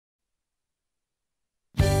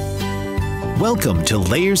Welcome to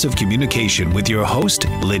Layers of Communication with your host,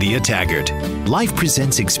 Lydia Taggart. Life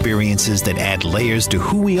presents experiences that add layers to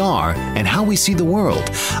who we are and how we see the world,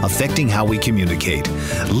 affecting how we communicate.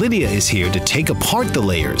 Lydia is here to take apart the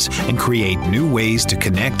layers and create new ways to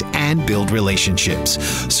connect and build relationships.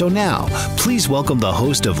 So now, please welcome the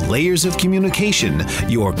host of Layers of Communication,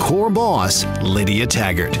 your core boss, Lydia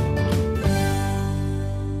Taggart.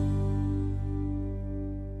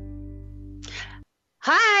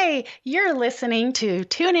 Hi, you're listening to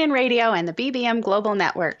TuneIn Radio and the BBM Global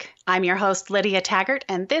Network. I'm your host, Lydia Taggart,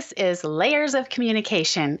 and this is Layers of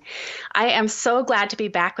Communication. I am so glad to be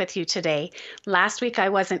back with you today. Last week I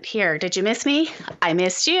wasn't here. Did you miss me? I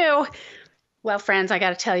missed you. Well, friends, I got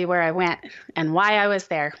to tell you where I went and why I was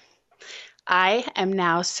there. I am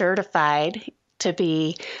now certified to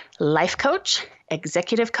be life coach,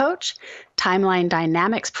 executive coach, timeline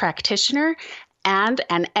dynamics practitioner, and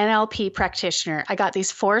an NLP practitioner. I got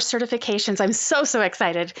these 4 certifications. I'm so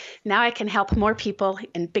excited. Now I can help more people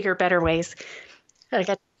in bigger, better ways. I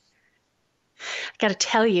got to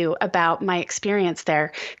tell you about my experience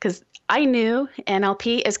there because I knew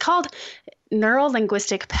NLP is called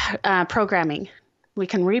neuro-linguistic programming. We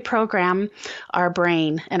can reprogram our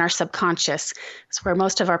brain and our subconscious. It's where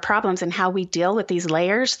most of our problems and how we deal with these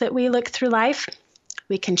layers that we look through life.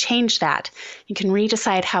 We can change that. You can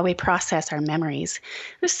redecide how we process our memories.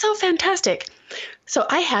 It was so fantastic. So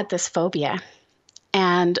I had this phobia,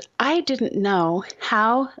 and I didn't know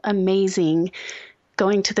how amazing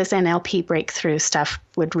going to this NLP breakthrough stuff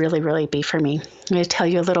would really be for me. I'm going to tell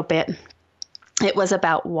you a little bit. It was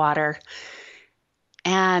about water.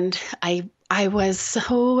 And I was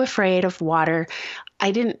so afraid of water. I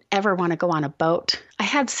didn't ever want to go on a boat. I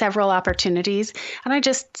had several opportunities, and I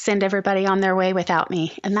just sent everybody on their way without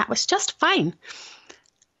me, and that was just fine.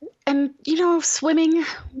 And, swimming,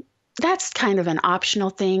 that's kind of an optional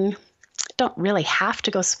thing. Don't really have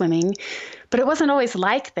to go swimming, but it wasn't always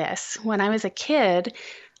like this. When I was a kid,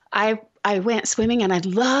 I went swimming, and I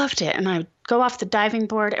loved it, and I'd go off the diving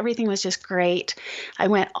board. Everything was just great. I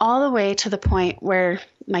went all the way to the point where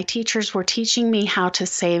my teachers were teaching me how to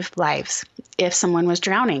save lives if someone was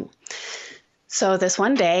drowning. So this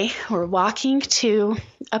one day, we're walking to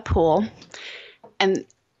a pool, and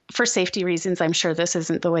for safety reasons, I'm sure this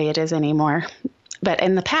isn't the way it is anymore. But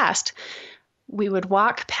in the past, we would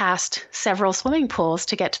walk past several swimming pools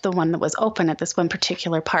to get to the one that was open at this one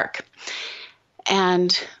particular park.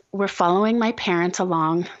 And we're following my parents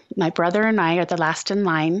along. My brother and I are the last in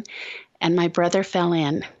line, and my brother fell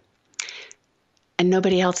in. And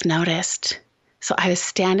nobody else noticed. So I was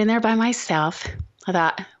standing there by myself. I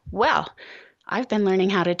thought, well, I've been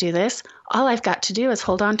learning how to do this. All I've got to do is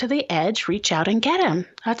hold on to the edge, reach out and get him.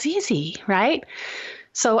 That's easy, right?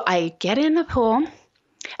 So I get in the pool,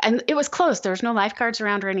 and it was closed. There was no lifeguards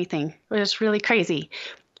around or anything. It was really crazy.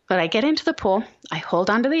 But I get into the pool, I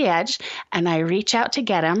hold onto the edge, and I reach out to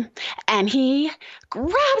get him, and he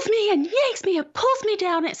grabs me and yanks me and pulls me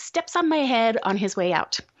down and steps on my head on his way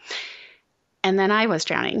out. And then I was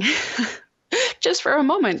drowning just for a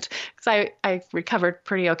moment because I recovered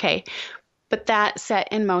pretty okay. But that set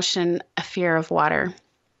in motion a fear of water.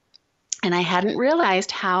 And I hadn't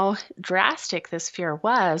realized how drastic this fear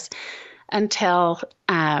was until,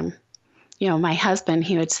 my husband,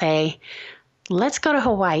 he would say, let's go to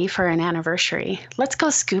Hawaii for an anniversary. Let's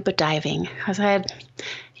go scuba diving. I said,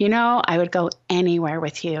 I would go anywhere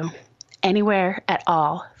with you. Anywhere at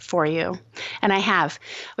all for you. And I have.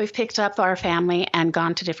 We've picked up our family and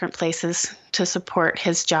gone to different places to support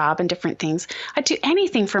his job and different things. I'd do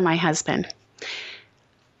anything for my husband.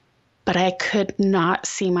 But I could not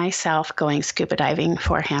see myself going scuba diving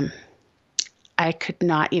for him. I could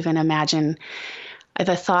not even imagine.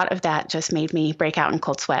 The thought of that just made me break out in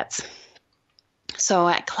cold sweats. So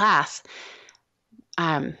at class,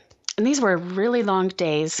 and these were really long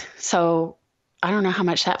days, so I don't know how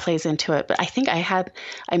much that plays into it, but I think I had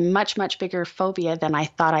a much bigger phobia than I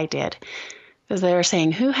thought I did. Because they were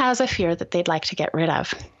saying, who has a fear that they'd like to get rid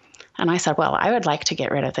of? And I said, well, I would like to get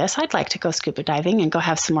rid of this. I'd like to go scuba diving and go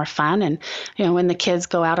have some more fun. And, when the kids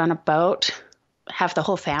go out on a boat, have the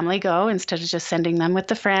whole family go instead of just sending them with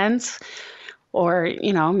the friends. Or,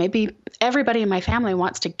 maybe everybody in my family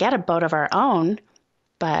wants to get a boat of our own.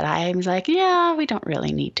 But I'm like, yeah, we don't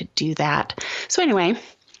really need to do that. So anyway,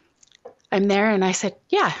 I'm there and I said,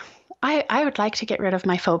 yeah, I would like to get rid of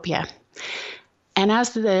my phobia. And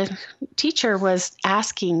as the teacher was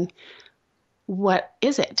asking, what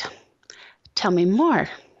is it? Tell me more.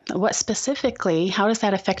 What specifically, how is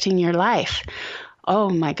that affecting your life? Oh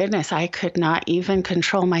my goodness, I could not even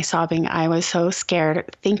control my sobbing. I was so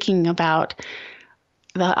scared thinking about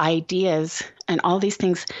the ideas and all these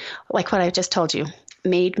things, like what I just told you,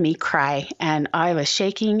 made me cry. And I was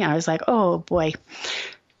shaking. I was like, oh boy.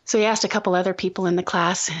 So he asked a couple other people in the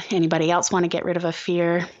class, anybody else want to get rid of a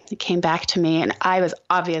fear? It came back to me, and I was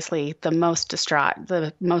obviously the most distraught,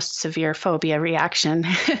 the most severe phobia reaction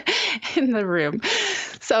in the room.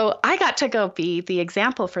 So I got to go be the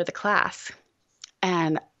example for the class.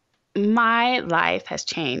 And my life has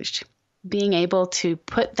changed. Being able to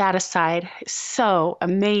put that aside is so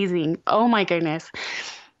amazing. Oh my goodness.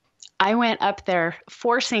 I went up there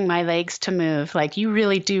forcing my legs to move. Like, you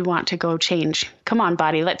really do want to go change. Come on,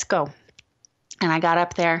 body, let's go. And I got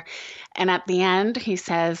up there. And at the end, he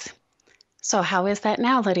says, so how is that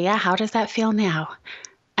now, Lydia? How does that feel now?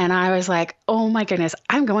 And I was like, oh my goodness,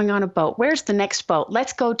 I'm going on a boat. Where's the next boat?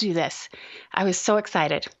 Let's go do this. I was so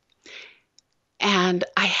excited. And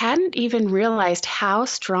I hadn't even realized how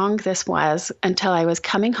strong this was until I was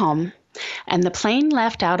coming home. And the plane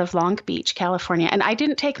left out of Long Beach, California. And I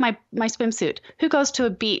didn't take my swimsuit. Who goes to a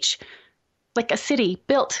beach, like a city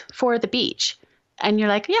built for the beach? And you're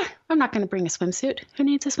like, yeah, I'm not going to bring a swimsuit. Who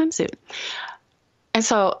needs a swimsuit? And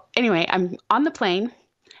so anyway, I'm on the plane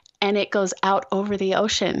and it goes out over the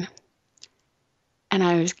ocean.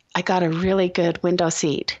 And I got a really good window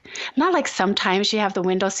seat. Not like sometimes you have the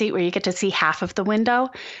window seat where you get to see half of the window.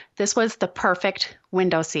 This was the perfect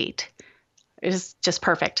window seat. It was just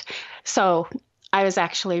perfect. So I was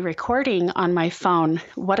actually recording on my phone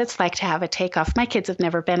what it's like to have a takeoff. My kids have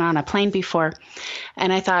never been on a plane before.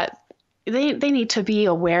 And I thought they need to be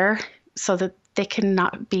aware so that they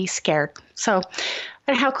cannot be scared. So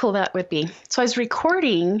and how cool that would be. So I was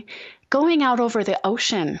recording going out over the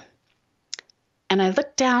ocean. And I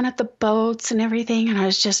looked down at the boats and everything, and I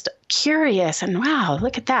was just curious. And wow,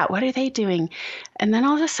 look at that. What are they doing? And then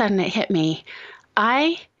all of a sudden it hit me.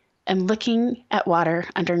 I am looking at water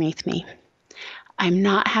underneath me. I'm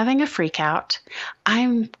not having a freak out.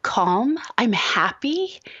 I'm calm. I'm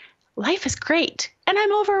happy. Life is great. And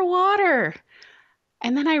I'm over water.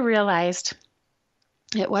 And then I realized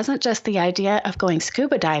it wasn't just the idea of going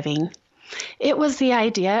scuba diving. It was the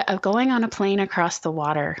idea of going on a plane across the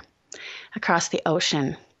water, across the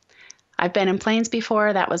ocean. I've been in planes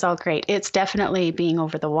before. That was all great. It's definitely being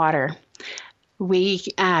over the water.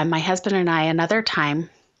 My husband and I, another time,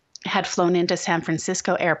 had flown into San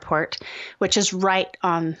Francisco Airport, which is right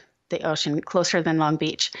on the ocean, closer than Long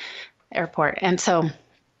Beach Airport. And so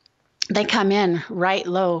they come in right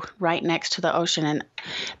low, right next to the ocean. And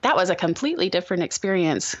that was a completely different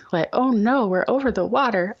experience. Like, oh no, we're over the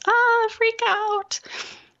water. Freak out.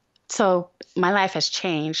 So my life has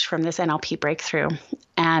changed from this NLP breakthrough.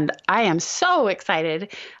 And I am so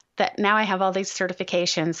excited that now I have all these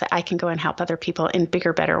certifications that I can go and help other people in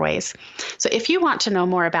bigger, better ways. So if you want to know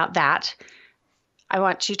more about that, I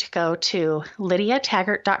want you to go to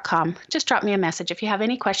lydiataggart.com. Just drop me a message. If you have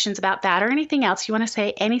any questions about that or anything else, you want to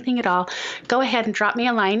say anything at all, go ahead and drop me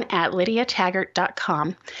a line at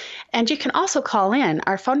lydiataggart.com. And you can also call in.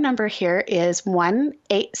 Our phone number here is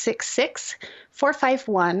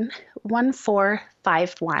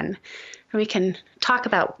 1-866-451-1451. We can talk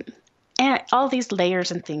about all these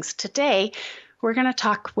layers and things. Today, we're going to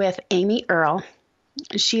talk with Amie Earl.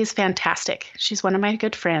 She is fantastic. She's one of my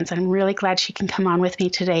good friends. I'm really glad she can come on with me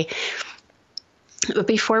today. But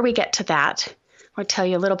before we get to that, I'll tell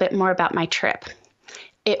you a little bit more about my trip.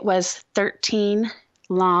 It was 13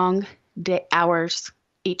 long hours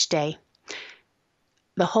each day,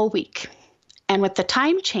 the whole week. And with the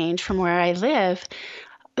time change from where I live,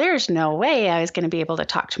 there's no way I was going to be able to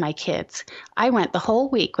talk to my kids. I went the whole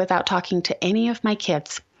week without talking to any of my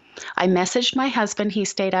kids. I messaged my husband. He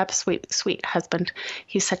stayed up, sweet husband.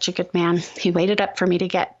 He's such a good man. He waited up for me to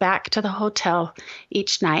get back to the hotel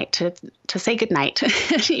each night to say goodnight.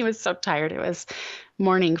 He was so tired. It was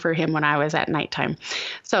morning for him when I was at nighttime.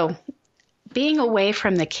 So being away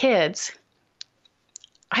from the kids,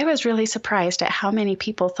 I was really surprised at how many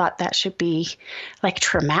people thought that should be like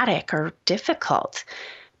traumatic or difficult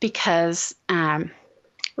because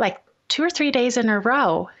like 2 or 3 days in a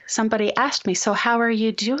row, somebody asked me, so how are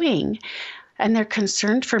you doing? And they're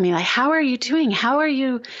concerned for me, like, how are you doing? How are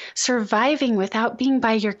you surviving without being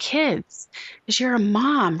by your kids? Because you're a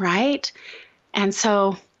mom, right? And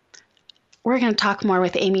so we're going to talk more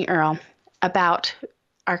with Amie Earl about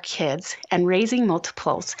our kids and raising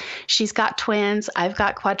multiples. She's got twins. I've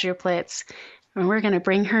got quadruplets. And we're going to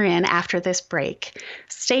bring her in after this break.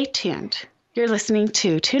 Stay tuned. You're listening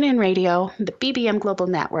to TuneIn Radio, the BBM Global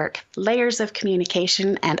Network, Layers of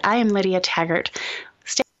Communication, and I am Lydia Taggart.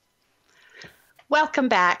 Welcome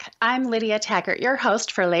back. I'm Lydia Taggart, your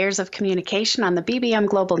host for Layers of Communication on the BBM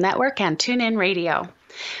Global Network and TuneIn Radio.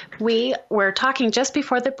 We were talking just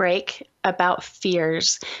before the break about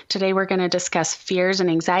fears. Today, we're going to discuss fears and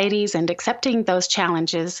anxieties and accepting those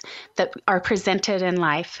challenges that are presented in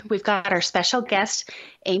life. We've got our special guest,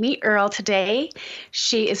 Amie Earl, today.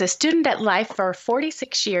 She is a student at Life for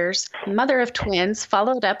 46 years, mother of twins,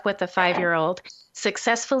 followed up with a 5-year-old,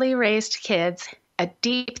 successfully raised kids, a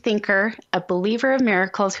deep thinker, a believer of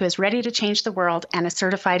miracles who is ready to change the world, and a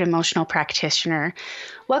certified emotional practitioner.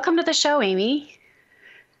 Welcome to the show, Amie.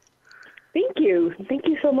 Thank you. Thank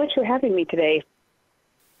you so much for having me today.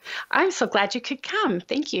 I'm so glad you could come.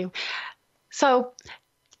 Thank you. So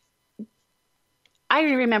I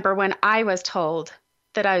remember when I was told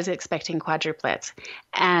that I was expecting quadruplets,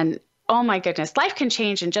 and oh my goodness, life can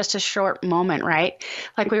change in just a short moment, right?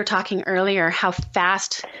 Like we were talking earlier, how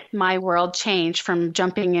fast my world changed from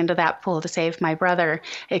jumping into that pool to save my brother.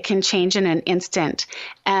 It can change in an instant.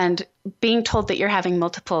 And being told that you're having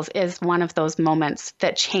multiples is one of those moments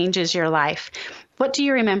that changes your life. What do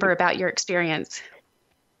you remember about your experience?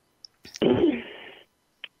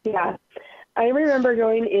 Yeah, I remember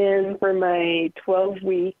going in for my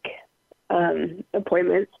 12-week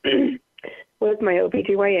appointment with my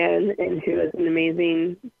OBGYN, and who is an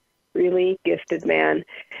amazing, really gifted man.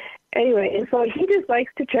 Anyway, and so he just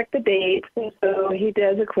likes to check the dates, and so he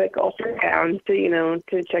does a quick ultrasound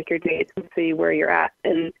to check your dates and see where you're at.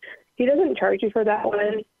 And he doesn't charge you for that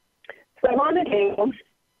one. So I'm on the table,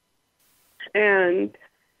 and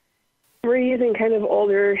we're using kind of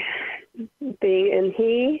older thing, and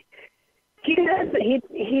he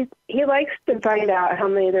likes to find out how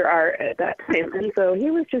many there are at that time. And so he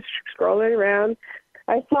was just scrolling around.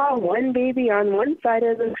 I saw one baby on one side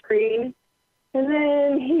of the screen, and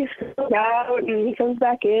then he scrolled out and he comes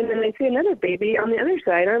back in, and I see another baby on the other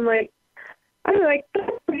side. I'm like,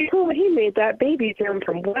 that's pretty cool. He made that baby jump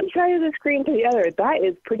from one side of the screen to the other. That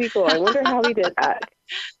is pretty cool. I wonder how he did that.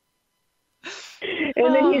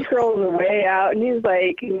 And then he scrolls way out, and he's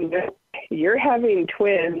like, "You're having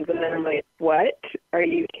twins." And I'm like, "What? Are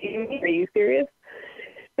you kidding me? Are you serious?"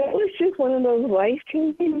 That was just one of those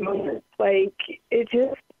life-changing moments. Like, it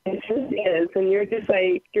just is. And you're just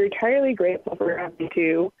like, you're entirely grateful for having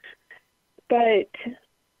two. But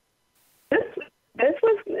this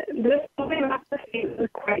was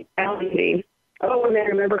quite challenging. Oh, and I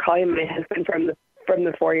remember calling my husband from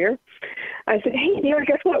the foyer. I said, "Hey, dear,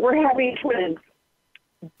 guess what? We're having twins."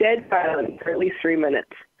 Dead silence for at least 3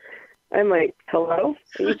 minutes. I'm like, "Hello?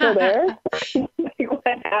 Are you still there?" Like,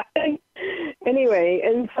 what happened? Anyway,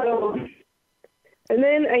 and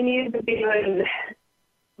then I needed to be on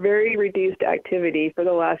very reduced activity for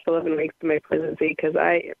the last 11 weeks of my pregnancy,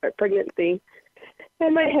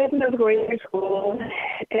 and my husband was going through school,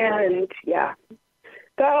 and yeah,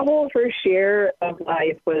 that whole first year of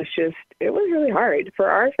life was it was really hard.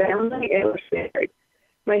 For our family, it was really hard.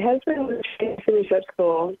 My husband was trying to finish up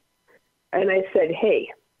school, and I said,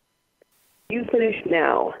 "Hey, you finish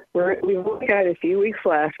now. We've only got a few weeks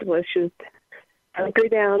left. Let's just hunker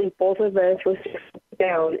down, both of us. Let's just sit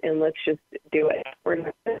down, and let's just do it. We're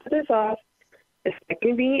not going to put this off. It's not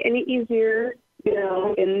going to be any easier,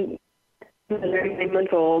 in 9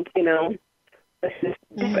 months old, let's just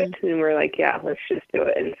do it." And we're like, "Yeah, let's just do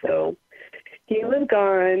it." And so he was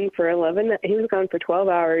gone for 12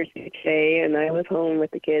 hours each day, and I was home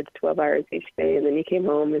with the kids 12 hours each day. And then he came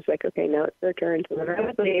home. It's like, "Okay, now it's their turn." So then I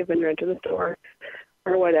would leave and run to the store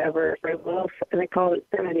or whatever for a little, and I called it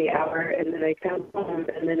 70 hour, and then I come home,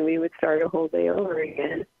 and then we would start a whole day over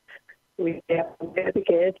again. We'd have the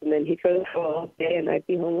kids, and then he'd go to school all day, and I'd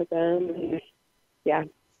be home with them. And yeah.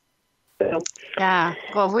 So, yeah.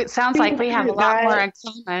 Well, it sounds like we have a lot more in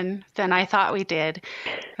common than I thought we did.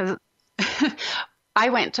 'Cause I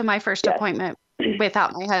went to my first appointment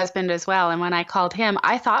without my husband as well. And when I called him,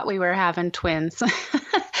 I thought we were having twins.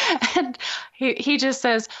 And he just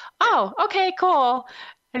says, "Oh, okay, cool."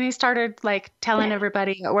 And he started like telling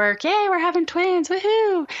everybody at work, "Yay, we're having twins,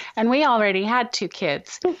 woohoo." And we already had 2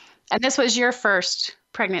 kids. And this was your first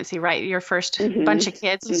pregnancy, right? Your first bunch of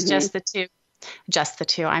kids was just the two. Just the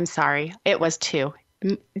 2. I'm sorry. It was 2.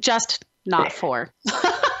 Just not 4.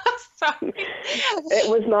 Sorry. It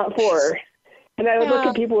was not 4. And I would look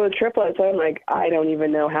at people with triplets, I'm like, I don't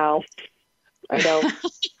even know how. I don't.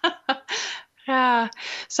 Yeah.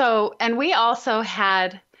 So, and we also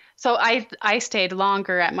had, I stayed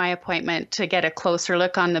longer at my appointment to get a closer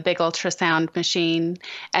look on the big ultrasound machine.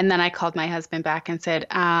 And then I called my husband back and said,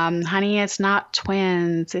 "Honey, it's not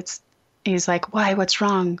twins. He's like, "Why? What's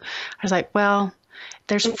wrong?" I was like, "Well,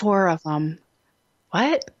 there's 4 of them."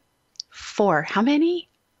 "What? 4? How many?"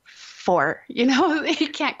 4. He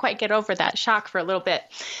can't quite get over that shock for a little bit.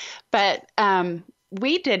 But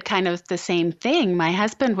we did kind of the same thing. My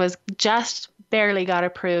husband was just barely got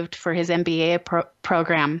approved for his MBA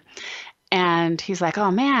program. And he's like,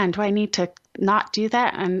 oh man, do I need to not do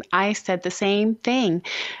that? And I said the same thing.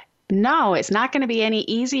 No, it's not going to be any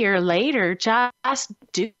easier later. Just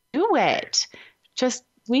do it. Just,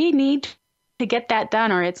 we need to get that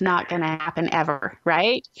done or it's not going to happen ever,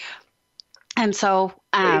 right? And so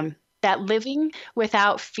that living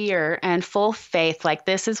without fear and full faith, like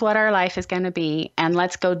this is what our life is going to be, and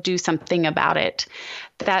let's go do something about it.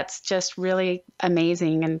 That's just really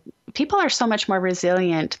amazing. And people are so much more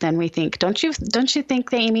resilient than we think. Don't you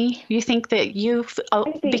think, Amie? You think that you've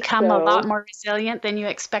become a lot more resilient than you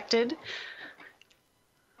expected?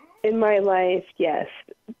 In my life, yes.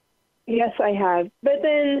 Yes, I have. But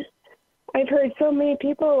then I've heard so many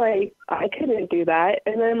people like, I couldn't do that.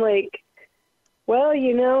 And I'm like, well,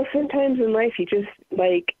 sometimes in life you just,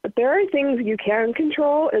 like, there are things you can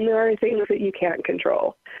control and there are things that you can't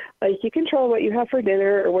control. Like, you control what you have for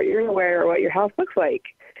dinner or what you're going to wear or what your house looks like.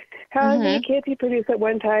 How many kids you produce at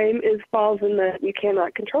one time falls in the you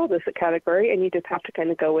cannot control this category, and you just have to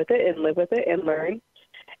kind of go with it and live with it and learn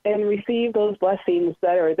and receive those blessings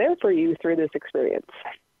that are there for you through this experience.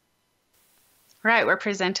 Right. We're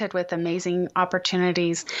presented with amazing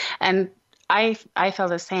opportunities. And I feel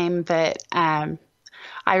the same, that I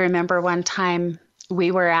remember one time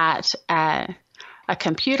we were at a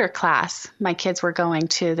computer class. My kids were going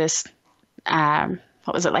to this,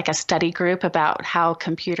 what was it, like a study group about how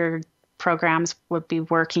computer programs would be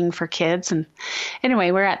working for kids. And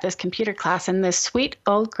anyway, we're at this computer class, and this sweet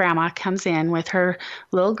old grandma comes in with her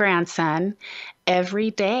little grandson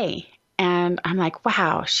every day. And I'm like,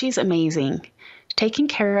 wow, she's amazing. Taking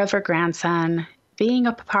care of her grandson, being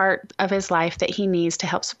a part of his life that he needs to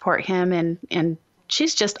help support him. And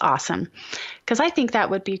she's just awesome. Because I think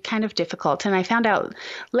that would be kind of difficult. And I found out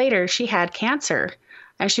later she had cancer,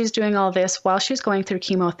 and she's doing all this while she's going through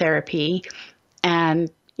chemotherapy.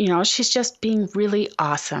 And, she's just being really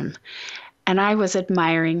awesome. And I was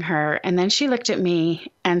admiring her. And then she looked at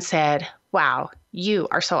me and said, wow, you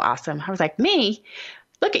are so awesome. I was like, me?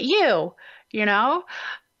 Look at you,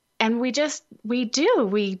 And we do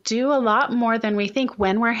a lot more than we think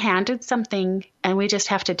when we're handed something, and we just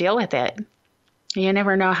have to deal with it. You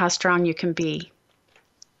never know how strong you can be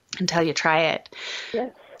until you try it.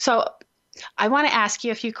 Yes. So I want to ask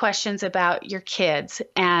you a few questions about your kids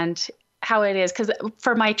and how it is. Because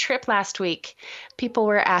for my trip last week, people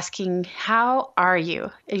were asking, how are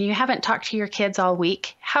you? And you haven't talked to your kids all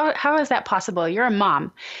week. How is that possible? You're a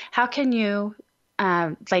mom. How can you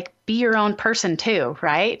be your own person too,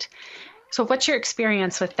 right? So what's your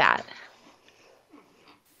experience with that?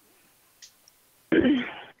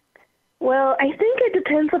 Well, I think it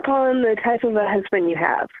depends upon the type of a husband you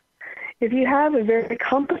have. If you have a very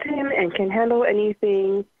competent and can handle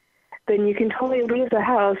anything, then you can totally leave the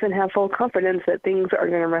house and have full confidence that things are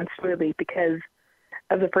going to run smoothly because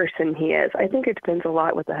of the person he is. I think it depends a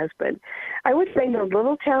lot with the husband. I would find it a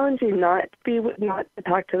little challenging not to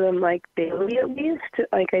talk to them like daily, at least,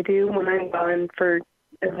 like I do when I'm gone for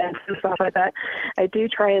events and stuff like that. I do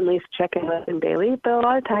try and at least check in with them daily, but a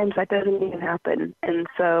lot of times that doesn't even happen. And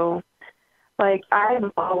so, like,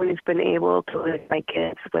 I've always been able to leave my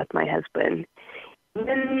kids with my husband.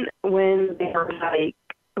 Even when they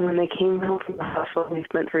came home from the hospital, we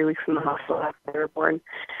spent 3 weeks in the hospital after they were born.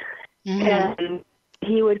 Mm-hmm. And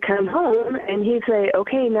he would come home and he'd say,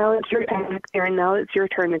 okay, now it's your time, Karen, now it's your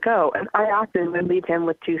turn to go. And I often would leave him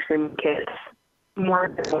with 2 screaming kids, more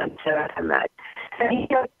than once than that. And he'd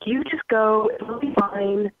go, you just go, it'll be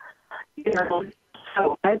fine.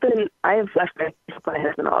 So I've left my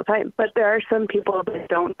husband all the time, but there are some people that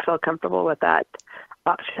don't feel comfortable with that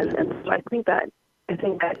option. And so I think that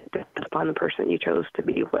depends upon the person you chose to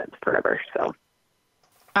be with forever. So.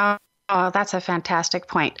 Oh, that's a fantastic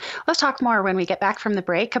point. Let's talk more when we get back from the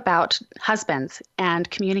break about husbands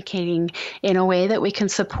and communicating in a way that we can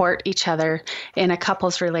support each other in a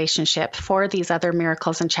couple's relationship for these other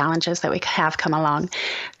miracles and challenges that we have come along.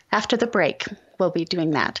 After the break, we'll be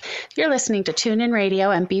doing that. You're listening to TuneIn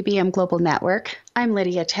Radio and BBM Global Network. I'm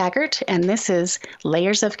Lydia Taggart, and this is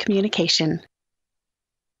Layers of Communication.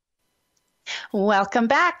 Welcome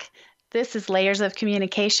back. This is Layers of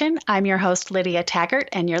Communication. I'm your host, Lydia Taggart,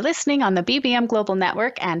 and you're listening on the BBM Global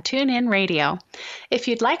Network and TuneIn Radio. If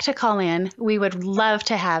you'd like to call in, we would love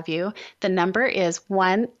to have you. The number is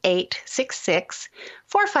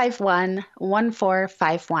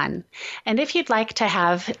 1-866-451-1451. And if you'd like to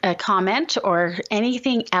have a comment or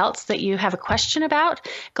anything else that you have a question about,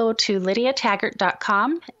 go to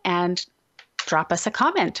lydiataggart.com and drop us a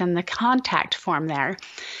comment in the contact form there.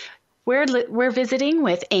 We're visiting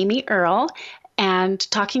with Amie Earl,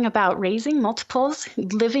 and talking about raising multiples,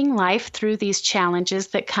 living life through these challenges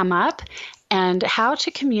that come up, and how to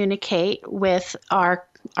communicate with our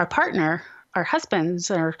partner, our husbands,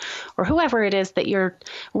 or whoever it is that you're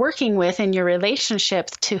working with in your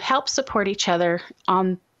relationships to help support each other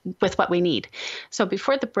on with what we need. So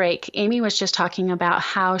before the break, Amie was just talking about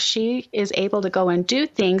how she is able to go and do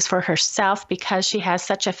things for herself because she has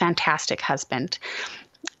such a fantastic husband.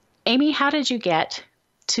 Amie, how did you get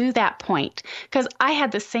to that point? Because I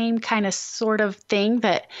had the same kind of sort of thing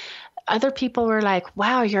that other people were like,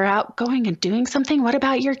 wow, you're out going and doing something. What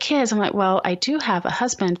about your kids? I'm like, well, I do have a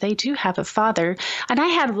husband. They do have a father. And I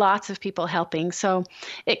had lots of people helping. So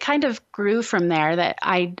it kind of grew from there that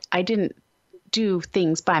I didn't do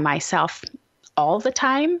things by myself all the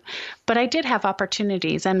time, but I did have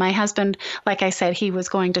opportunities. And my husband, like I said, he was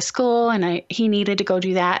going to school and he needed to go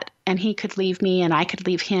do that, and he could leave me and I could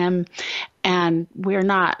leave him. And we're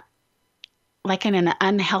not like in an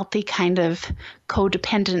unhealthy kind of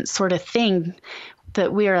codependent sort of thing,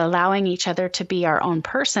 that we are allowing each other to be our own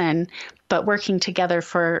person, but working together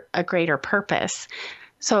for a greater purpose.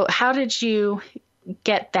 So how did you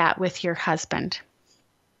get that with your husband?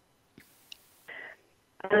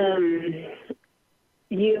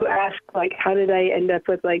 You asked, like, how did I end up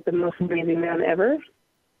with, like, the most amazing man ever?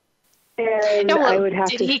 And no, well, I would have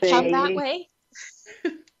to say... Did he come that way?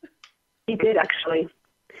 He did, actually.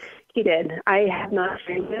 He did. I have not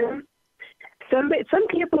seen him. Some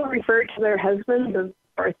people refer to their husband, the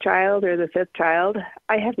fourth child or the fifth child.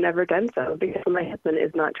 I have never done so because my husband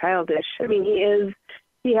is not childish. I mean,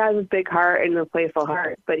 he has a big heart and a playful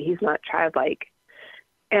heart, but he's not childlike.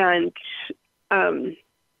 And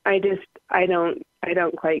I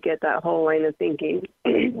don't quite get that whole line of thinking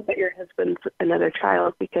that your husband's another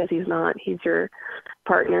child, because he's not. He's your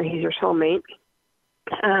partner. He's your soulmate.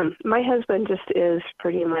 My husband just is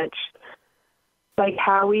pretty much like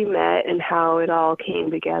how we met and how it all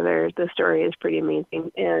came together. The story is pretty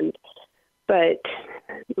amazing. But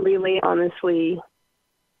really, honestly,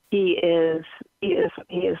 he is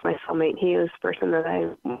my soulmate. He is the person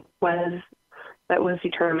that was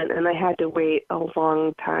determined, and I had to wait a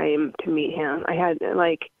long time to meet him. I had,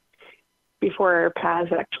 like, before our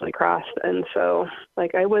paths actually crossed. And so,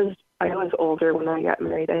 like, I was older when I got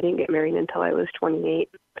married. I didn't get married until I was 28.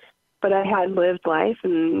 But I had lived life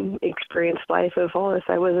and experienced life of all this.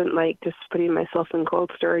 I wasn't, like, just putting myself in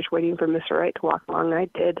cold storage waiting for Mr. Right to walk along. I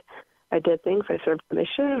did things. I served the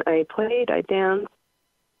mission. I played. I danced.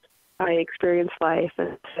 I experienced life.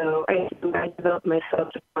 And so I developed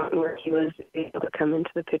myself to the point where he was able to come into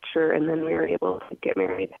the picture, and then we were able to get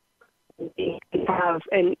married.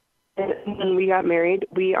 And when we got married,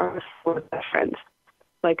 we are best friends.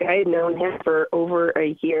 Like, I had known him for over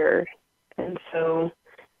a year, and so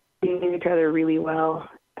we knew each other really well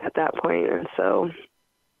at that point. And so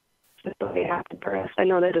that's the way it happened for us. I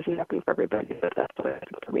know that doesn't happen for everybody, but that's the way it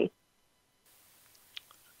happened for me.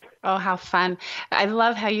 Oh, how fun. I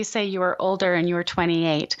love how you say you were older and you were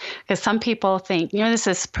 28, because some people think, this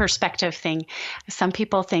is a perspective thing. Some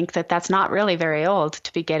people think that that's not really very old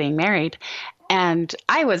to be getting married. And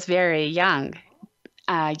I was very young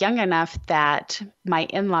enough that my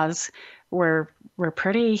in-laws were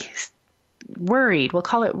pretty worried. We'll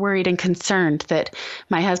call it worried and concerned that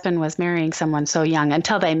my husband was marrying someone so young,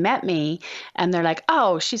 until they met me and they're like,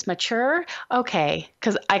 oh, she's mature. Okay.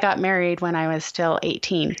 Cause I got married when I was still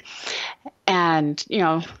 18, and,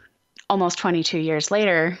 almost 22 years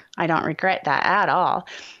later, I don't regret that at all.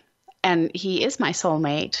 And he is my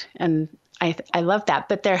soulmate, and I love that.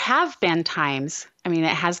 But there have been times, it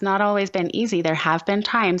has not always been easy. There have been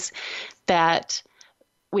times that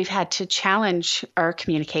we've had to challenge our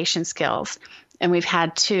communication skills, and we've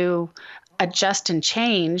had to adjust and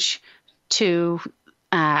change to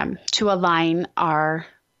align our,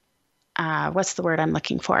 what's the word I'm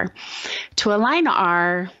looking for? To align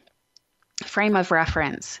our frame of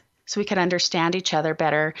reference so we could understand each other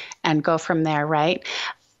better and go from there, right?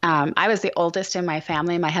 I was the oldest in my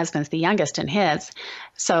family. My husband's the youngest in his.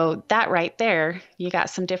 So that right there, you got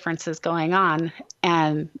some differences going on.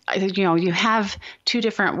 And, you have two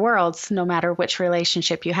different worlds, no matter which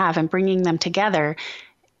relationship you have, and bringing them together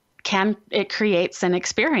it creates an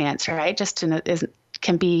experience, right?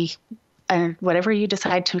 Can be whatever you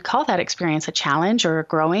decide to call that experience, a challenge or a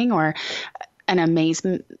growing or an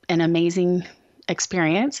amazing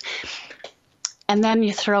experience. And then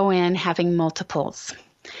you throw in having multiples.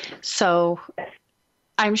 So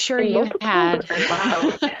I'm sure you had.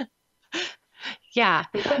 Wow. Yeah.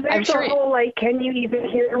 I'm sure. Whole, can you even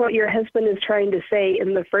hear what your husband is trying to say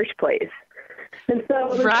in the first place? And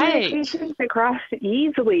so the Right. communications across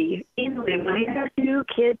easily. When you have two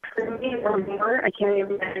kids screaming or more, I can't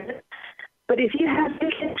even imagine it. But if you have two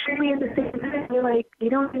kids screaming at the same time, you're like,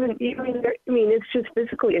 it's just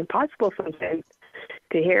physically impossible sometimes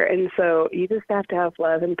to hear. And so you just have to have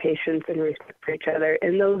love and patience and respect for each other.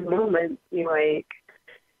 In those moments, you're like,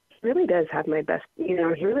 he really does have my best, he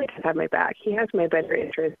really does have my back. He has my better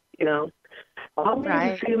interest, Always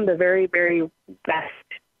Right. assume the very, very best.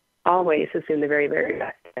 Always assume the very, very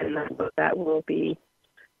best. And that will be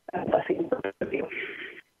a blessing for both of you.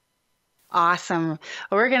 Awesome.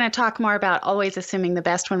 Well, we're going to talk more about always assuming the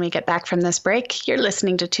best when we get back from this break. You're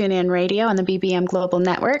listening to Tune In Radio on the BBM Global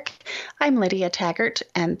Network. I'm Lydia Taggart,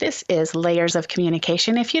 and this is Layers of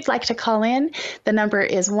Communication. If you'd like to call in, the number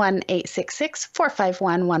is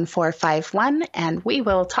 1-866-451-1451, and we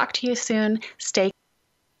will talk to you soon. Stay.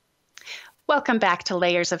 Welcome back to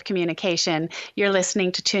Layers of Communication. You're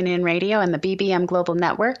listening to Tune In Radio and the BBM Global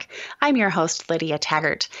Network. I'm your host, Lydia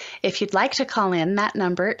Taggart. If you'd like to call in, that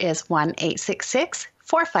number is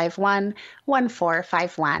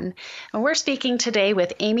 1-866-451-1451. And we're speaking today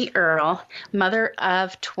with Amie Earl, mother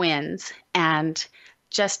of twins, and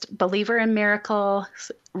just believer in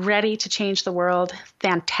miracles, ready to change the world.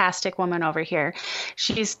 Fantastic woman over here.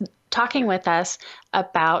 She's talking with us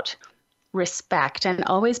about respect and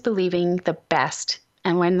always believing the best.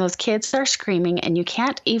 And when those kids are screaming and you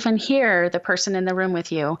can't even hear the person in the room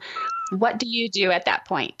with you, what do you do at that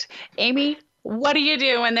point? Amie, what do you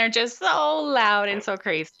do when they're just so loud and so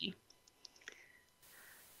crazy?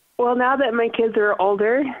 Well, now that my kids are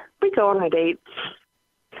older, we go on a date.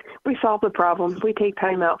 We solve the problem. We take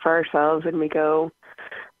time out for ourselves and we go.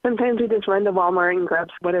 Sometimes we just run to Walmart and grab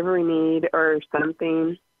whatever we need or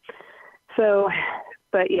something. So,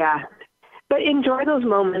 but yeah. But enjoy those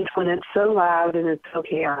moments when it's so loud and it's so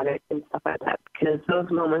chaotic and stuff like that, because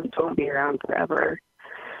those moments won't be around forever.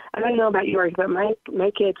 I don't know about yours, but my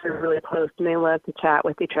kids are really close and they love to chat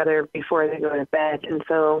with each other before they go to bed. And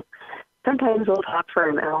so sometimes we'll talk for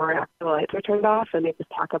an hour after the lights are turned off and they just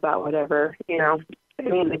talk about whatever,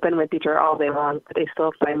 they've been with each other all day long, but they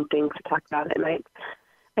still find things to talk about at night.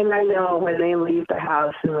 And I know when they leave the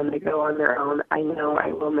house and when they go on their own, I know I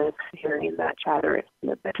will miss hearing that chatter in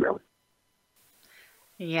the bedroom.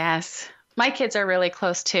 Yes. My kids are really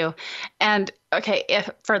close too. And okay,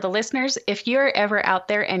 for the listeners, if you're ever out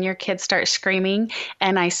there and your kids start screaming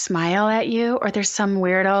and I smile at you or there's some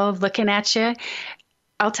weirdo looking at you,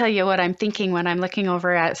 I'll tell you what I'm thinking when I'm looking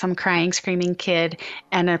over at some crying, screaming kid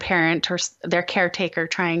and a parent or their caretaker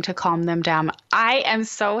trying to calm them down. I am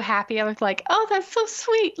so happy. I was like, oh, that's so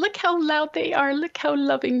sweet. Look how loud they are. Look how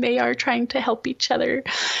loving they are trying to help each other.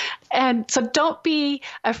 And so don't be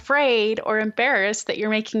afraid or embarrassed that you're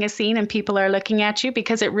making a scene and people are looking at you,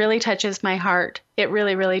 because it really touches my heart. It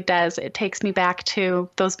really, really does. It takes me back to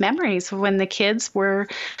those memories when the kids were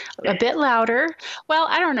a bit louder. Well,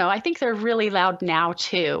 I don't know. I think they're really loud now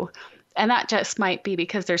too. And that just might be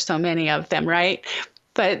because there's so many of them, right?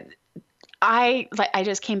 But I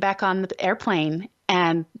just came back on the airplane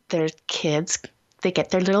and there's kids. They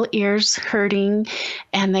get their little ears hurting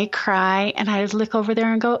and they cry. And I look over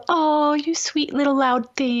there and go, oh, you sweet little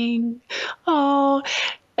loud thing. Oh,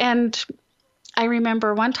 and I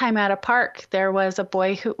remember one time at a park, there was a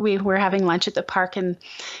boy who we were having lunch at the park, and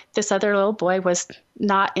this other little boy was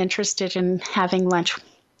not interested in having lunch.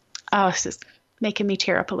 Oh, this is making me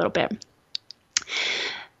tear up a little bit.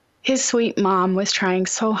 His sweet mom was trying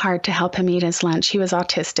so hard to help him eat his lunch. He was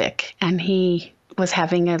autistic and he was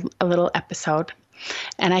having a little episode.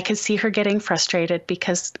 And I could see her getting frustrated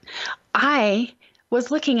because I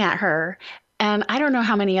was looking at her, and I don't know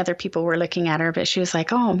how many other people were looking at her, but she was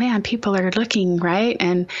like, oh man, people are looking, right?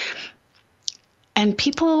 And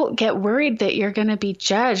people get worried that you're going to be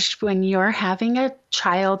judged when you're having a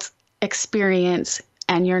child's experience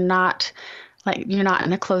and you're not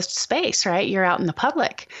in a closed space, right? You're out in the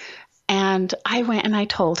public. And I went and I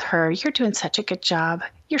told her, you're doing such a good job.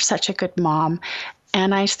 You're such a good mom.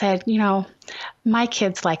 And I said, my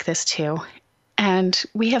kids like this too. And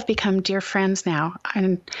we have become dear friends now.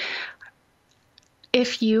 And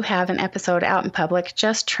if you have an episode out in public,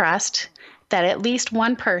 just trust that at least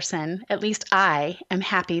one person, at least I am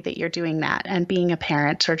happy that you're doing that and being a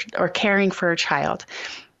parent or caring for a child.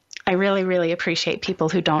 I really, really appreciate people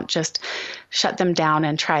who don't just shut them down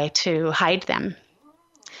and try to hide them.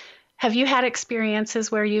 Have you had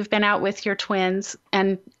experiences where you've been out with your twins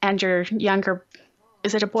and your younger,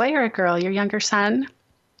 is it a boy or a girl, your younger son?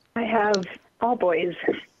 I have all boys.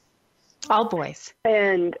 All boys.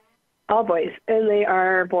 And all boys. And they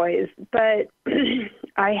are boys. But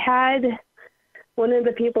I had one of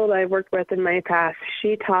the people that I worked with in my past,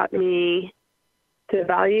 she taught me to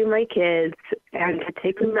value my kids and to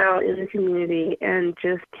take them out in the community and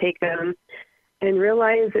just take them and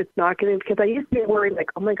realize it's not going to, because I used to be worried, like,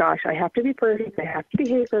 oh my gosh, I have to be perfect. I have to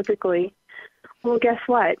behave perfectly. Well, guess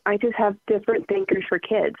what? I just have different thinkers for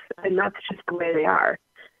kids, and that's just the way they are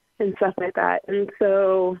and stuff like that. And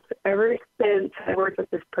so ever since I worked with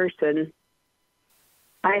this person,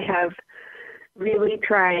 I have really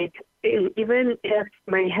tried, even if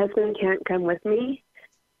my husband can't come with me,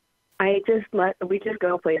 we just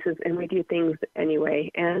go places and we do things anyway.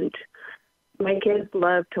 And my kids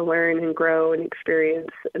love to learn and grow and experience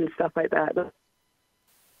and stuff like that.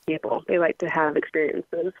 People, they like to have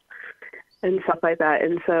experiences and stuff like that.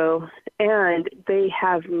 And so, and they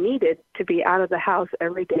have needed to be out of the house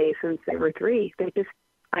every day since they were 3. They just,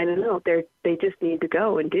 I don't know, they just need to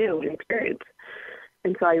go and do and experience.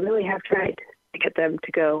 And so I really have tried to get them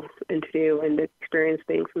to go and to do and to experience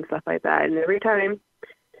things and stuff like that. And every time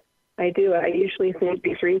I do it, I usually think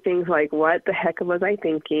these 3 things like, what the heck was I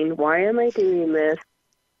thinking? Why am I doing this?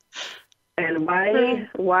 And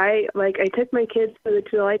why, like, I took my kids to the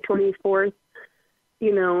July 24th,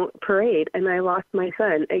 parade, and I lost my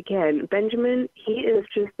son. Again, Benjamin, he is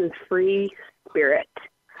just this free spirit.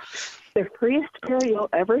 The freest spirit you'll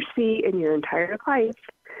ever see in your entire life.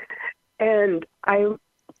 But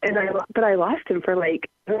I lost him for like,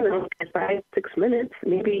 I don't know, 5-6 minutes,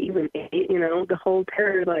 maybe even 8, the whole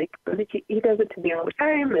terror, like, he does it to me all the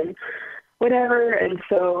time and whatever. And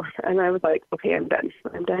so, and I was like, okay, I'm done.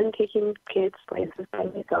 I'm done taking kids places by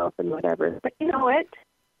myself and whatever. But you know what?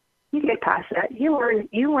 You get past that. You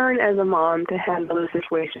learn as a mom to handle the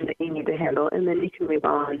situation that you need to handle, and then you can move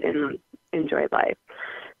on and enjoy life.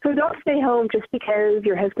 So don't stay home just because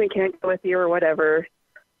your husband can't go with you or whatever,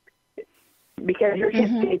 because your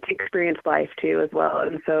kids need to experience life too as well.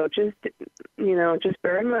 And so just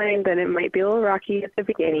bear in mind that it might be a little rocky at the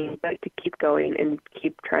beginning, but to keep going and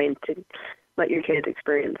keep trying to let your kids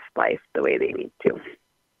experience life the way they need to.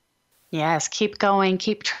 Yes, keep going,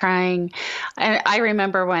 keep trying. I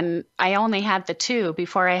remember when I only had the 2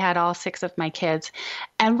 before I had all 6 of my kids,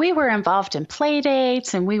 and we were involved in play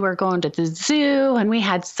dates, and we were going to the zoo, and we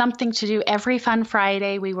had something to do every fun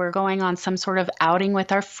Friday. We were going on some sort of outing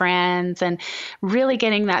with our friends and really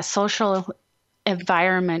getting that social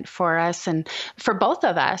environment for us and for both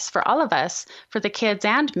of us, for all of us, for the kids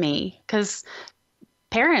and me, because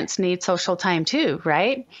parents need social time too,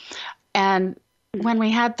 right? And when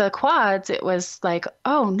we had the quads, it was like,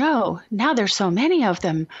 oh no, now there's so many of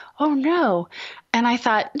them. Oh no. And I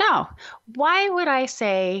thought, no, why would I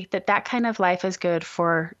say that kind of life is good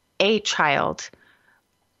for a child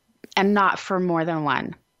and not for more than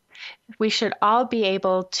one? We should all be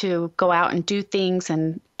able to go out and do things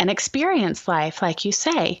and experience life, like you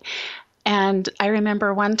say. And I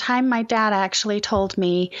remember one time my dad actually told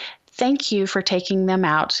me, thank you for taking them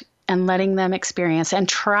out and letting them experience and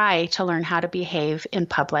try to learn how to behave in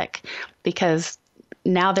public, because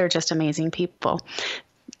now they're just amazing people.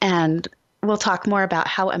 And we'll talk more about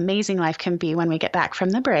how amazing life can be when we get back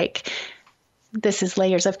from the break. This is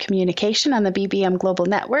Layers of Communication on the BBM Global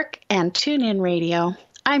Network and TuneIn Radio.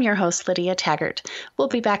 I'm your host, Lydia Taggart. We'll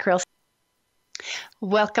be back real soon.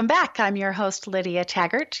 Welcome back. I'm your host, Lydia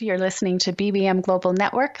Taggart. You're listening to BBM Global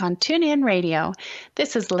Network on TuneIn Radio.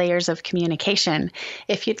 This is Layers of Communication.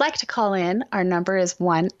 If you'd like to call in, our number is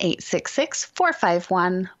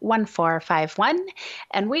 1-866-451-1451.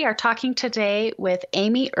 And we are talking today with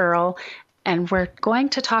Amie Earl, and we're going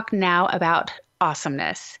to talk now about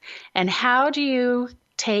awesomeness. And how do you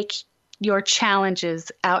take your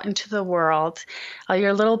challenges out into the world, all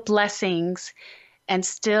your little blessings, and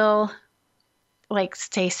still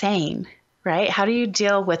stay sane, right? How do you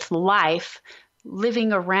deal with life,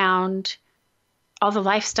 living around all the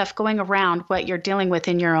life stuff going around what you're dealing with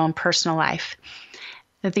in your own personal life?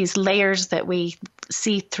 These layers that we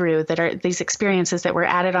see through, that are these experiences that were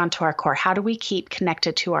added onto our core. How do we keep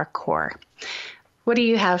connected to our core? What do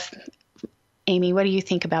you have, Amie? What do you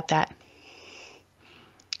think about that?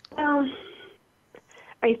 Well,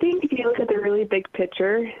 I think if you look at the really big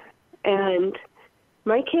picture, and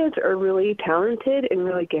my kids are really talented and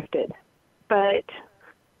really gifted, but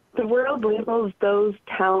the world labels those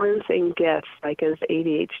talents and gifts like as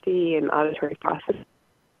ADHD and auditory processing,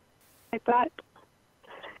 like that.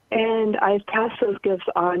 And I've passed those gifts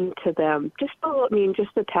on to them, just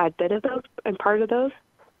a tad bit of those and part of those.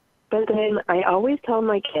 But then I always tell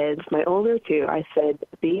my kids, my older 2, I said,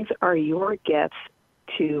 these are your gifts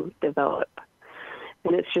to develop.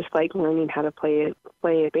 And it's just like learning how to play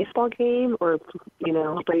a baseball game, or,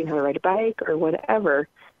 learning how to ride a bike or whatever.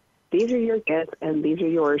 These are your gifts, and these are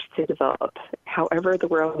yours to develop, however the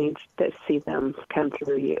world needs to see them come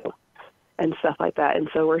through you. and stuff like that. And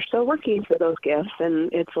so we're still working for those gifts,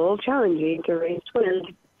 and it's a little challenging to raise twins,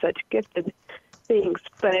 such gifted things.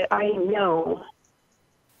 But I know,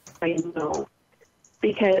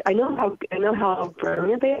 because I know how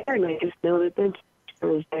brilliant they are, and I just know that the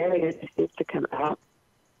talent is there, and it just needs to come out.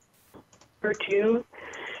 For 2.5,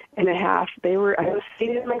 I was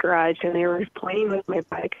sitting in my garage, and they were playing with my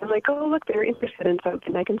bike. I'm like, oh, look, they're interested in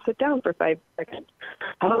something. I can sit down for 5 seconds.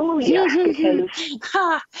 Oh, yeah, because...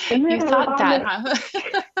 You thought that,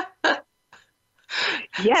 huh?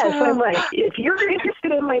 Yes, I'm like, if you're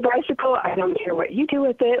interested in my bicycle, I don't care what you do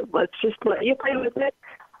with it. Let's just let you play with it.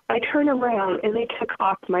 I turn around, and they took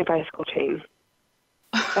off my bicycle chain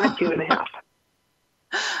at 2.5,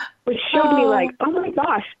 which showed me like, oh, my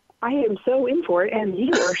gosh, I am so in for it, and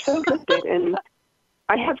you are so gifted. And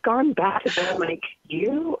I have gone back to them like,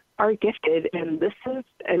 you are gifted, and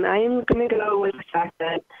I am going to go with the fact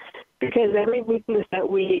that because every weakness that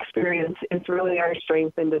we experience is really our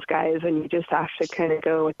strength in disguise, and you just have to kind of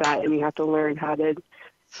go with that, and you have to learn how to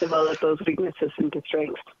develop those weaknesses into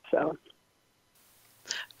strengths. So.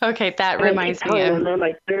 Okay, that reminds me of... They're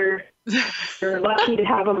like, you're lucky to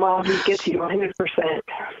have a mom who gets you 100%.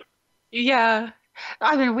 Yeah.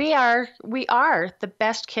 I mean, we are the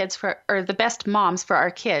best the best moms for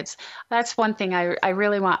our kids. That's one thing I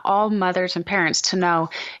really want all mothers and parents to know.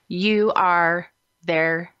 You are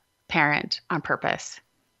their parent on purpose.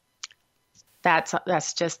 That's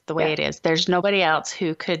just the way it is. There's nobody else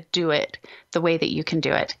who could do it the way that you can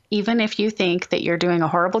do it. Even if you think that you're doing a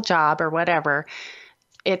horrible job or whatever,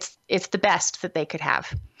 it's the best that they could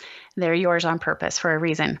have. They're yours on purpose for a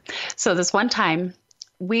reason. So this one time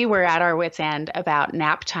we were at our wit's end about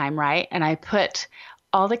nap time, right? And I put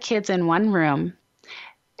all the kids in one room.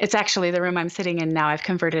 It's actually the room I'm sitting in now. I've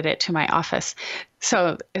converted it to my office.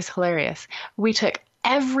 So it's hilarious. We took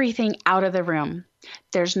everything out of the room.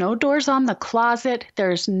 There's no doors on the closet.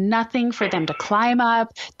 There's nothing for them to climb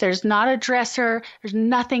up. There's not a dresser. There's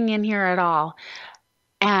nothing in here at all.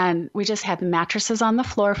 And we just had mattresses on the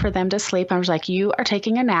floor for them to sleep. I was like, you are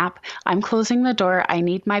taking a nap. I'm closing the door. I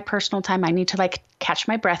need my personal time. I need to catch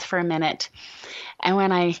my breath for a minute. And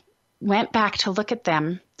when I went back to look at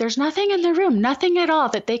them, there's nothing in the room, nothing at all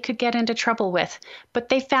that they could get into trouble with. But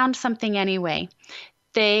they found something anyway.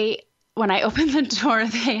 When I opened the door,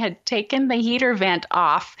 they had taken the heater vent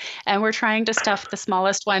off and were trying to stuff the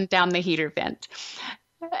smallest one down the heater vent.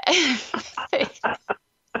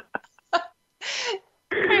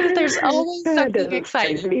 There's always something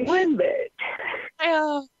exciting.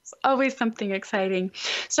 It's always something exciting.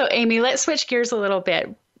 So, Amie, let's switch gears a little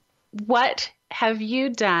bit. What have you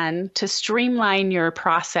done to streamline your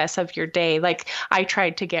process of your day? Like, I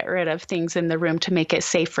tried to get rid of things in the room to make it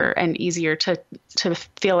safer and easier to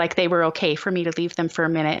feel like they were okay for me to leave them for a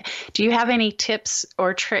minute. Do you have any tips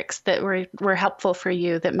or tricks that were helpful for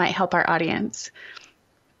you that might help our audience?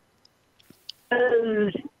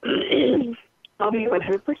 I'll be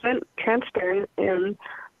 100% transparent and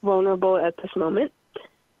vulnerable at this moment.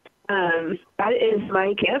 That is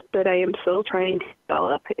my gift that I am still trying to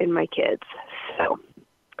develop in my kids. So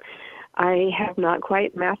I have not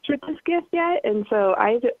quite mastered this gift yet, and so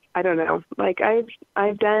I don't know. Like I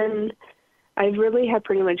really have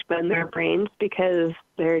pretty much been their brains because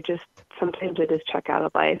they're just sometimes they just check out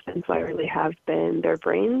of life, and so I really have been their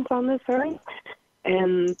brains on this earth.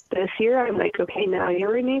 And this year, I'm like, okay, now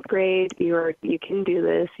you're in 8th grade. You can do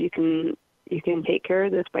this. You can take care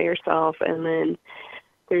of this by yourself. And then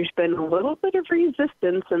there's been a little bit of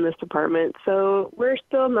resistance in this department, so we're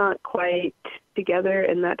still not quite together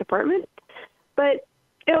in that department. But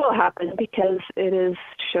it will happen because it is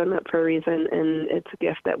shown up for a reason, and it's a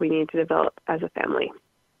gift that we need to develop as a family.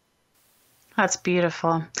 That's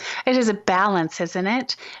beautiful. It is a balance, isn't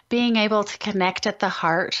it? Being able to connect at the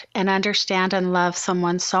heart and understand and love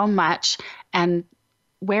someone so much. And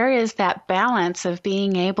where is that balance of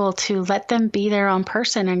being able to let them be their own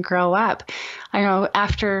person and grow up? I know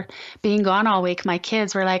after being gone all week, my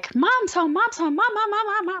kids were like, Mom's home, Mom.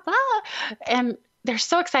 And they're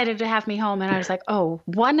so excited to have me home. And I was like, oh,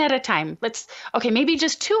 one at a time. Maybe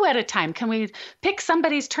just 2 at a time. Can we pick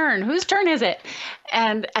somebody's turn? Whose turn is it?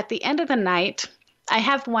 And at the end of the night, I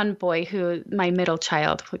have one boy my middle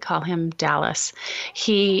child, we call him Dallas.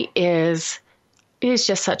 He's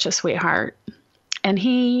just such a sweetheart. And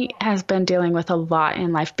he has been dealing with a lot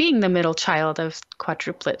in life. Being the middle child of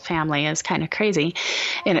quadruplet family is kind of crazy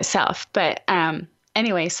in itself. But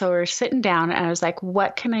anyway, so we're sitting down and I was like,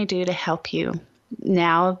 what can I do to help you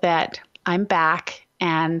now that I'm back?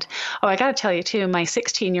 And I got to tell you too, my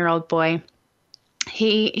 16-year-old boy,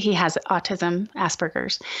 he has autism,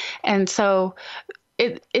 Asperger's. And so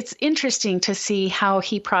it's interesting to see how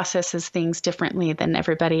he processes things differently than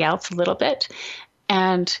everybody else a little bit.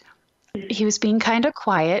 And he was being kind of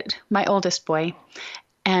quiet, my oldest boy.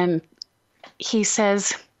 And he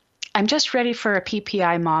says, I'm just ready for a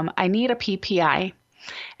PPI, Mom. I need a PPI.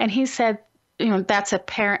 And he said, that's a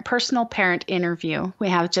personal parent interview. We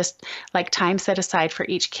have just like time set aside for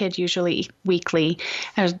each kid, usually weekly,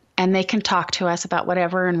 and they can talk to us about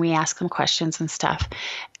whatever, and we ask them questions and stuff.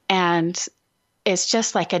 And it's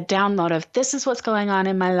just like a download of this is what's going on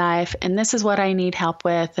in my life, and this is what I need help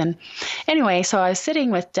with. And anyway, so I was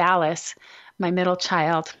sitting with Dallas, my middle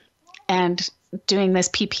child, and doing this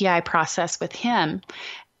PPI process with him.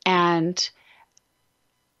 And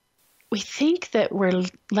we think that we're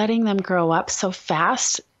letting them grow up so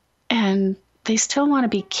fast, and they still want to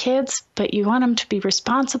be kids, but you want them to be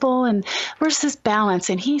responsible. And where's this balance?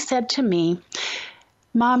 And he said to me,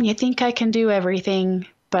 Mom, you think I can do everything,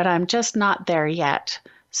 but I'm just not there yet.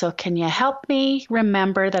 So can you help me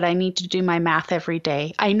remember that I need to do my math every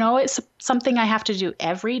day? I know it's something I have to do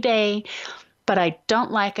every day, but I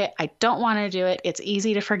don't like it. I don't want to do it. It's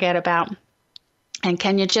easy to forget about. And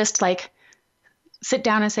can you just sit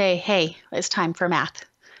down and say, hey, it's time for math?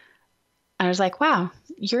 And I was like, wow,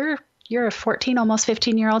 you're a 14, almost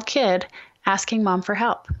 15-year-old kid asking Mom for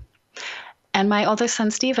help. And my oldest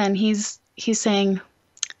son, Stephen, he's saying,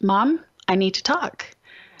 Mom, I need to talk.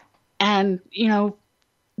 And,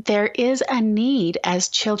 there is a need as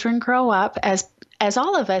children grow up, as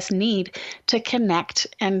all of us need to connect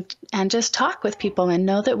and just talk with people and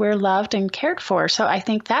know that we're loved and cared for. So I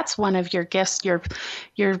think that's one of your gifts. You're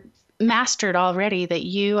mastered already, that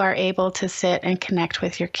you are able to sit and connect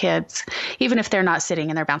with your kids, even if they're not sitting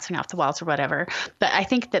and they're bouncing off the walls or whatever. But I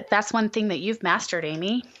think that that's one thing that you've mastered,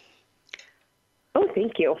 Amie. Oh,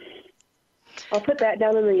 thank you. I'll put that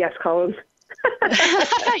down in the yes column.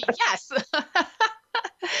 Yes.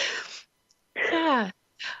 Yeah.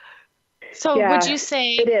 So would you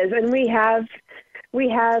say it is? And we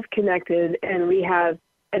have connected, and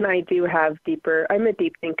I do have deeper, I'm a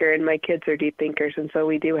deep thinker, and my kids are deep thinkers. And so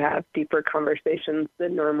we do have deeper conversations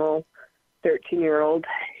than normal 13-year-old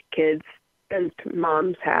kids and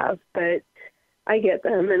moms have. But I get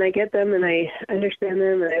them, and I understand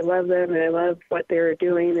them, and I love them, and I love what they're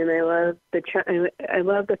doing. And I love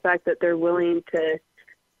the fact that they're willing to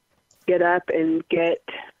get up and get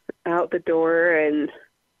out the door, and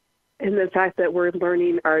the fact that we're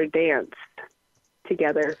learning our dance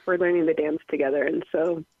together. We're learning the dance together. And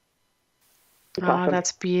so it's awesome.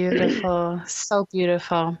 That's beautiful. So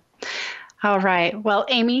beautiful. All right. Well,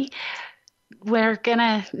 Amie, we're going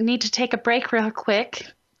to need to take a break real quick.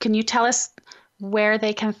 Can you tell us where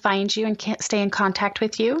they can find you and stay in contact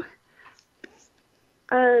with you?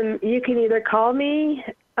 You can either call me.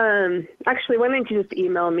 Actually, why don't you just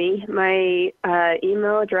email me? My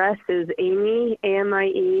email address is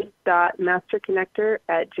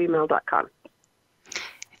amie.masterconnector@gmail.com.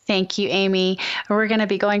 Thank you, Amie. We're going to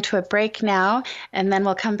be going to a break now, and then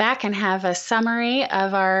we'll come back and have a summary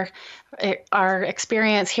of our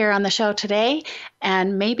experience here on the show today,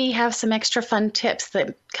 and maybe have some extra fun tips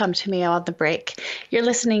that come to me on the break. You're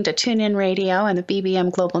listening to TuneIn Radio and the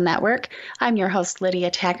BBM Global Network. I'm your host,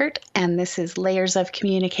 Lydia Taggart, and this is Layers of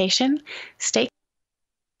Communication.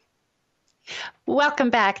 Welcome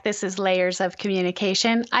back. This is Layers of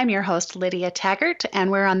Communication. I'm your host, Lydia Taggart,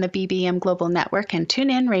 and we're on the BBM Global Network and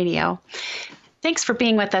TuneIn Radio. Thanks for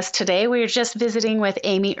being with us today. We were just visiting with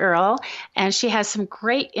Amie Earl, and she has some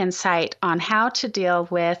great insight on how to deal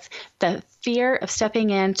with the fear of stepping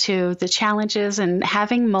into the challenges and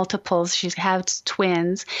having multiples. She has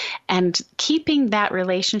twins, and keeping that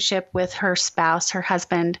relationship with her spouse, her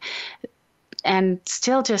husband, and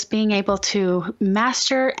still just being able to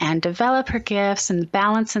master and develop her gifts and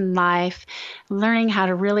balance in life, learning how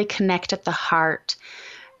to really connect at the heart.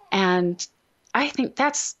 And I think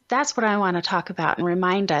that's what I want to talk about and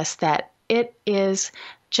remind us that it is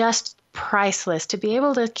just priceless to be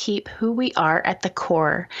able to keep who we are at the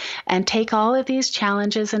core and take all of these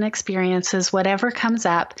challenges and experiences, whatever comes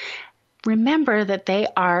up, remember that they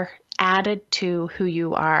are added to who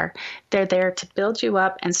you are. They're there to build you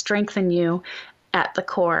up and strengthen you at the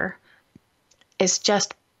core. It's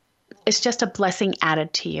just a blessing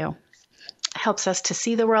added to you. It helps us to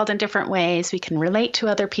see the world in different ways. We can relate to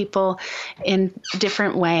other people in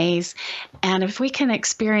different ways. And if we can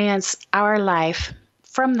experience our life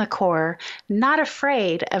from the core, not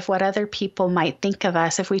afraid of what other people might think of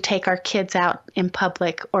us if we take our kids out in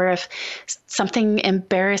public, or if something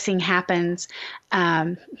embarrassing happens,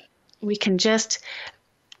 we can just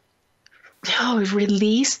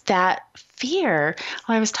release that fear.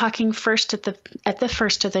 Well, I was talking first at the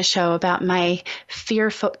first of the show about my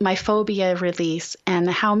my phobia release and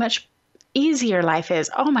how much easier life is.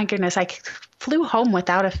 Oh my goodness, I flew home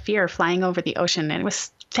without a fear flying over the ocean, and it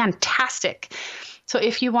was fantastic. So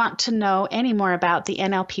if you want to know any more about the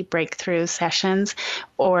NLP breakthrough sessions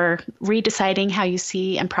or redeciding how you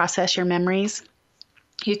see and process your memories,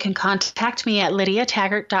 you can contact me at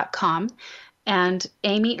lydiataggart.com. And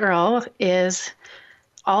Amie Earl is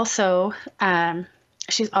also,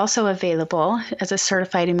 she's also available as a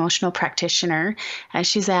certified emotional practitioner. And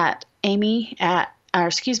she's at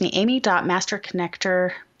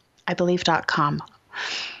amy.masterconnector, I believe, .com.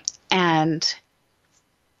 And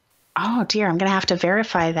oh dear, I'm going to have to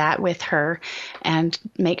verify that with her and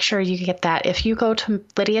make sure you get that. If you go to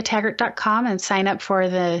lydiataggart.com and sign up for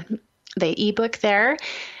the ebook there,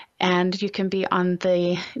 and you can be on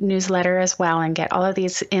the newsletter as well and get all of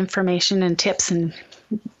these information and tips and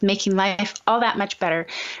making life all that much better.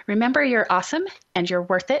 Remember, you're awesome and you're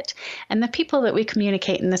worth it. And the people that we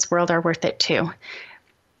communicate in this world are worth it too.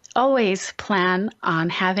 Always plan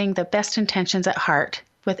on having the best intentions at heart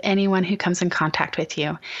with anyone who comes in contact with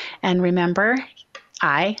you. And remember,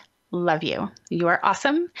 I love you. You are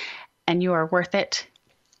awesome and you are worth it.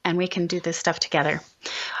 And we can do this stuff together.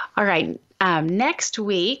 All right. Next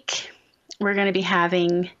week, we're going to be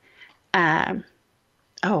having,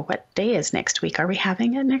 what day is next week? Are we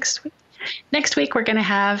having it next week? Next week, we're going to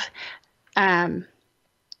have an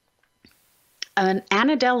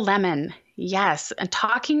Annadelle Lemon. Yes, and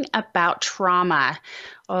talking about trauma.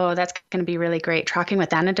 Oh, that's going to be really great. Talking with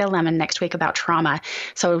Annadelle Lemon next week about trauma.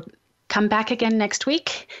 So come back again next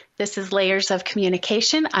week. This is Layers of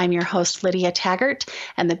Communication. I'm your host, Lydia Taggart,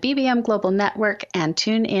 and the BBM Global Network and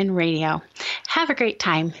TuneIn Radio. Have a great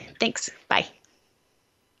time. Thanks. Bye.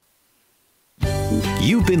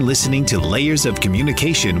 You've been listening to Layers of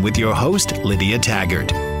Communication with your host, Lydia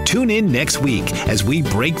Taggart. Tune in next week as we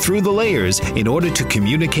break through the layers in order to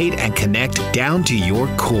communicate and connect down to your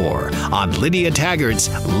core on Lydia Taggart's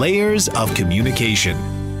Layers of Communication.